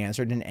question would be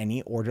answered in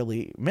any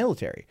orderly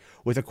military,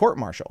 with a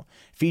court-martial,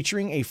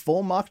 featuring a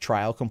full mock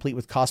trial complete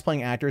with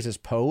cosplaying actors as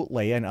Poe,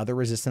 Leia, and other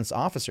Resistance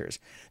officers.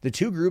 The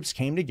two groups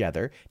came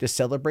together to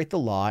celebrate the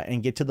law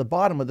and get to the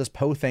bottom of this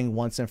Poe thing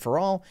once and for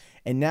all,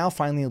 and now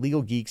finally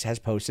Legal Geeks has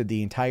posted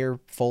the entire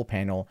full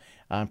panel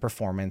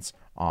performance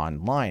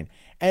online.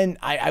 And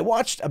I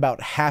watched about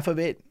half of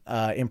it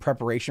in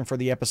preparation for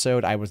the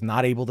episode. I was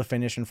not able to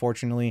finish,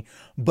 unfortunately,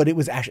 but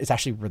it's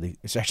actually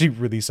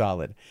really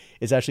solid.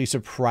 It's actually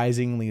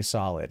surprisingly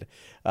solid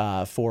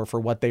for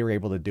what they were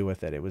able to do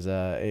with it. It was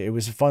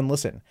a fun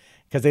listen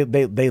because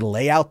they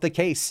lay out the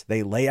case.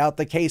 They lay out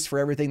the case for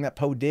everything that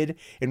Poe did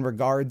in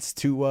regards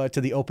to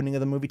the opening of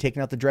the movie,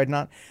 taking out the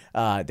Dreadnought.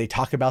 They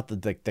talk about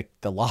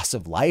the loss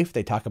of life.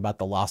 They talk about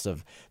the loss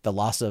of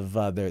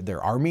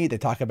their army. They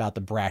talk about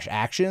the brash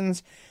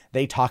actions.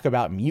 They talk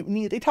about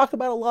mutiny. They talk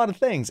about a lot of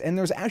things. And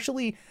there's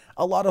actually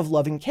a lot of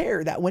love and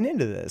care that went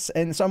into this.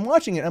 And so I'm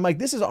watching it. I'm like,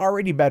 this is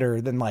already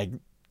better than a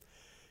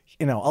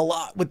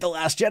lot with The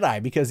Last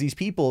Jedi, because these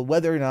people,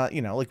 whether or not,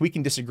 we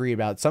can disagree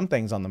about some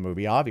things on the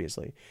movie,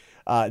 obviously.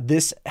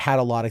 This had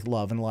a lot of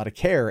love and a lot of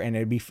care, and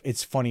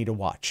it's funny to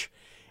watch.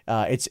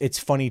 It's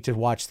funny to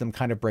watch them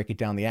kind of break it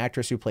down. The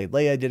actress who played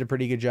Leia did a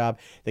pretty good job.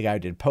 The guy who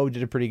did Poe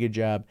did a pretty good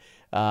job.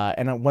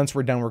 And once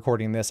we're done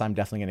recording this, I'm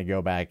definitely going to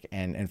go back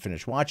and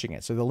finish watching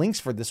it. So the links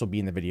for this will be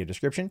in the video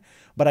description,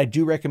 but I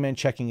do recommend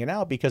checking it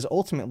out because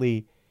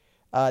ultimately,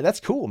 that's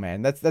cool,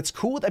 man. That's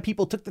cool that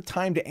people took the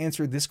time to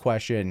answer this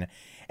question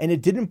and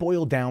it didn't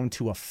boil down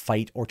to a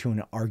fight or to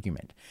an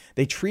argument.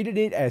 They treated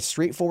it as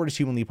straightforward as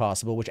humanly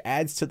possible, which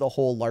adds to the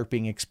whole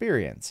LARPing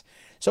experience.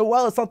 So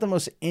while it's not the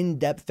most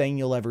in-depth thing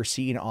you'll ever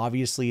see, and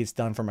obviously it's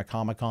done from a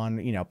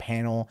Comic-Con,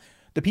 panel,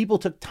 The people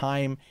took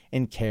time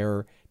and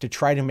care to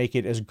try to make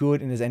it as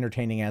good and as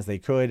entertaining as they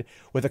could,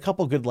 with a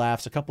couple good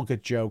laughs, a couple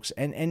good jokes,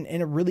 and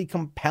a really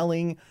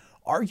compelling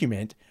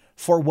argument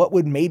for what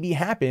would maybe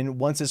happen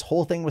once this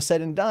whole thing was said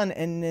and done.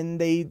 And then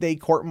they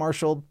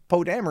court-martialed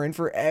Poe Dameron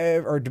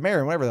or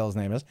Dameron, whatever the hell his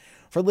name is,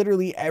 for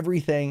literally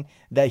everything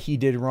that he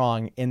did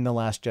wrong in The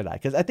Last Jedi.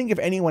 Because I think if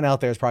anyone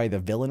out there is probably the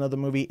villain of the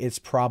movie, it's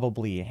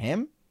probably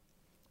him,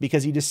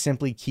 because he just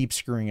simply keeps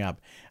screwing up.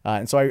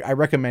 And so I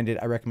recommend it.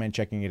 I recommend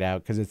checking it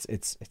out because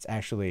it's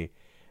actually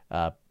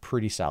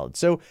pretty solid.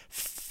 So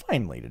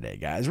finally today,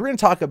 guys, we're going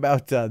to talk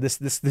about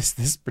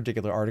this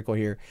particular article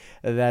here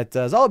that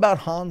is all about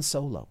Han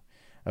Solo.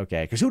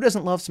 Okay, because who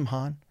doesn't love some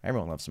Han?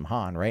 Everyone loves some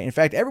Han, right? In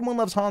fact, everyone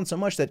loves Han so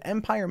much that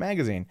Empire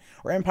Magazine,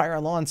 or Empire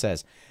Online,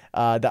 says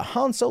that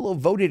Han Solo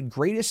voted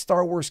greatest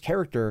Star Wars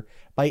character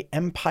by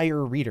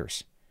Empire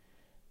readers.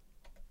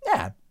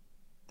 Yeah,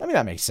 I mean,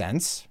 that makes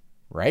sense,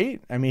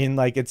 right? I mean,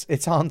 like,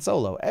 it's Han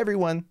Solo.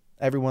 Everyone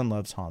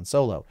loves Han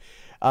Solo.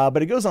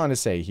 But it goes on to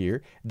say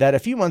here that a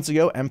few months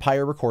ago,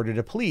 Empire recorded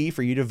a plea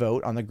for you to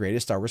vote on the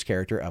greatest Star Wars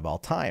character of all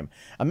time.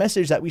 A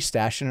message that we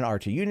stashed in an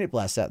R2 unit,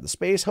 blasted out into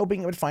space,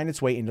 hoping it would find its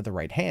way into the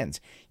right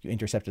hands. You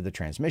intercepted the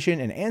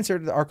transmission and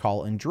answered our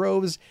call in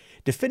droves,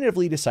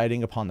 definitively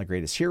deciding upon the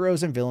greatest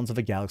heroes and villains of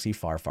a galaxy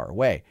far, far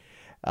away.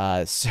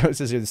 So it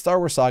says here, the Star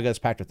Wars saga is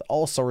packed with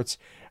all sorts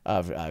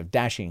of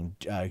dashing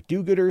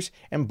do-gooders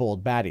and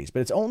bold baddies, but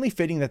it's only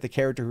fitting that the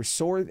character who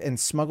soared and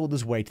smuggled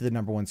his way to the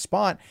 #1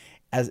 spot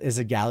as is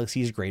a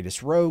galaxy's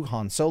greatest rogue,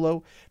 Han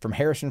Solo, from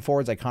Harrison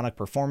Ford's iconic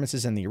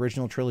performances in the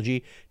original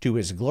trilogy to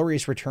his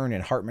glorious return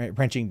and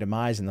heart-wrenching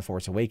demise in The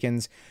Force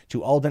Awakens,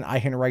 to Alden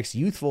Ehrenreich's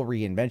youthful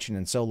reinvention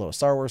in Solo, a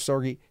Star Wars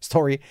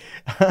story.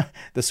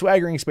 The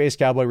swaggering space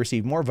cowboy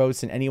received more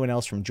votes than anyone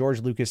else from George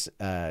Lucas,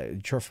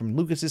 from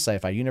Lucas's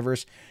sci-fi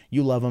universe.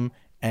 You love him,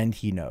 and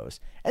he knows.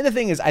 And the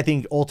thing is, I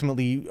think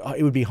ultimately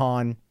it would be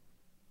Han,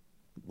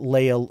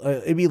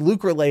 Leia, it'd be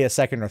Luke or Leia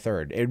second or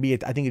third. I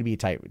think it'd be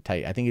tight.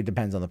 I think it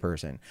depends on the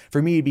person.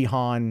 For me, it'd be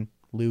Han,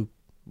 Luke,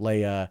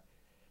 Leia,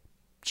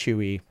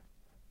 Chewie,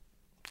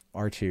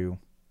 R2,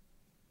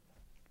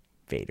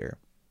 Vader,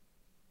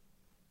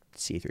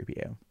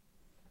 C-3PO.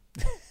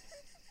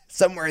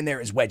 Somewhere in there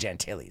is Wedge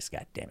Antilles.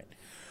 God damn it.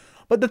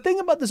 But the thing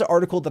about this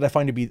article that I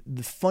find to be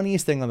the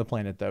funniest thing on the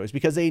planet, though, is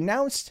because they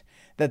announced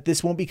that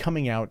this won't be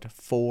coming out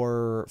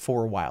for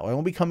a while. It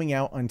won't be coming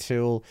out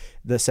until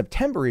the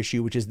September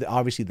issue, which is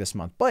obviously this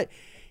month. But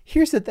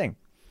here's the thing.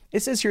 It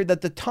says here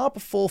that the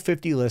top full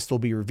 50 list will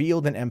be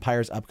revealed in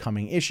Empire's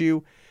upcoming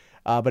issue.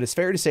 But it's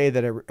fair to say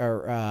that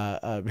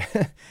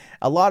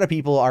a lot of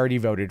people already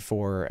voted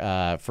for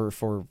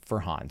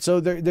Han.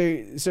 So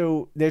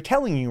they're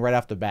telling you right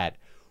off the bat,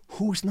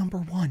 who's number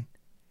one?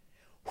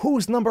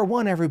 Who's number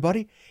one,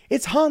 everybody?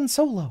 It's Han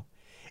Solo.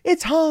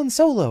 It's Han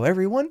Solo,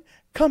 everyone.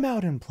 Come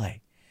out and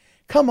play.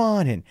 Come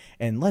on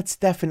and let's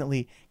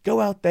definitely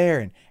go out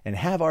there and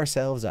have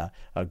ourselves a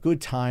good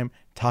time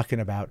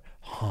talking about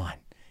Han.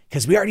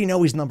 Because we already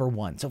know he's number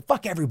one. So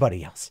fuck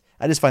everybody else.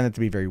 I just find that to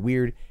be very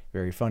weird,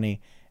 very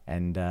funny,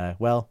 and,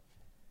 well,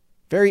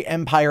 very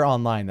Empire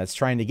Online that's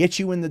trying to get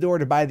you in the door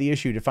to buy the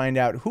issue to find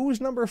out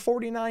who's number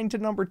 49 to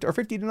number, or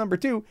 50 to number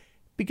 2,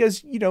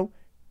 because, you know,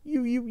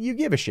 you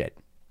give a shit.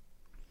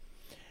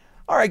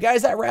 All right,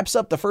 guys, that wraps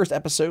up the first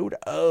episode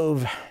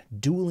of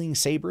Dueling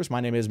Sabers.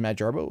 My name is Matt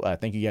Jarbo.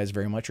 Thank you guys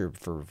very much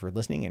for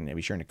listening, and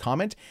be sure to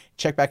comment.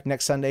 Check back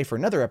next Sunday for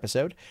another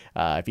episode.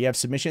 If you have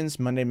submissions,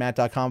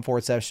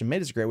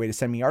 mondaymatt.com/submit is a great way to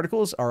send me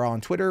articles, or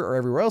on Twitter or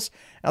everywhere else.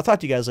 I'll talk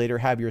to you guys later.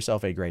 Have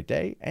yourself a great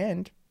day,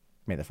 and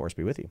may the Force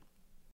be with you.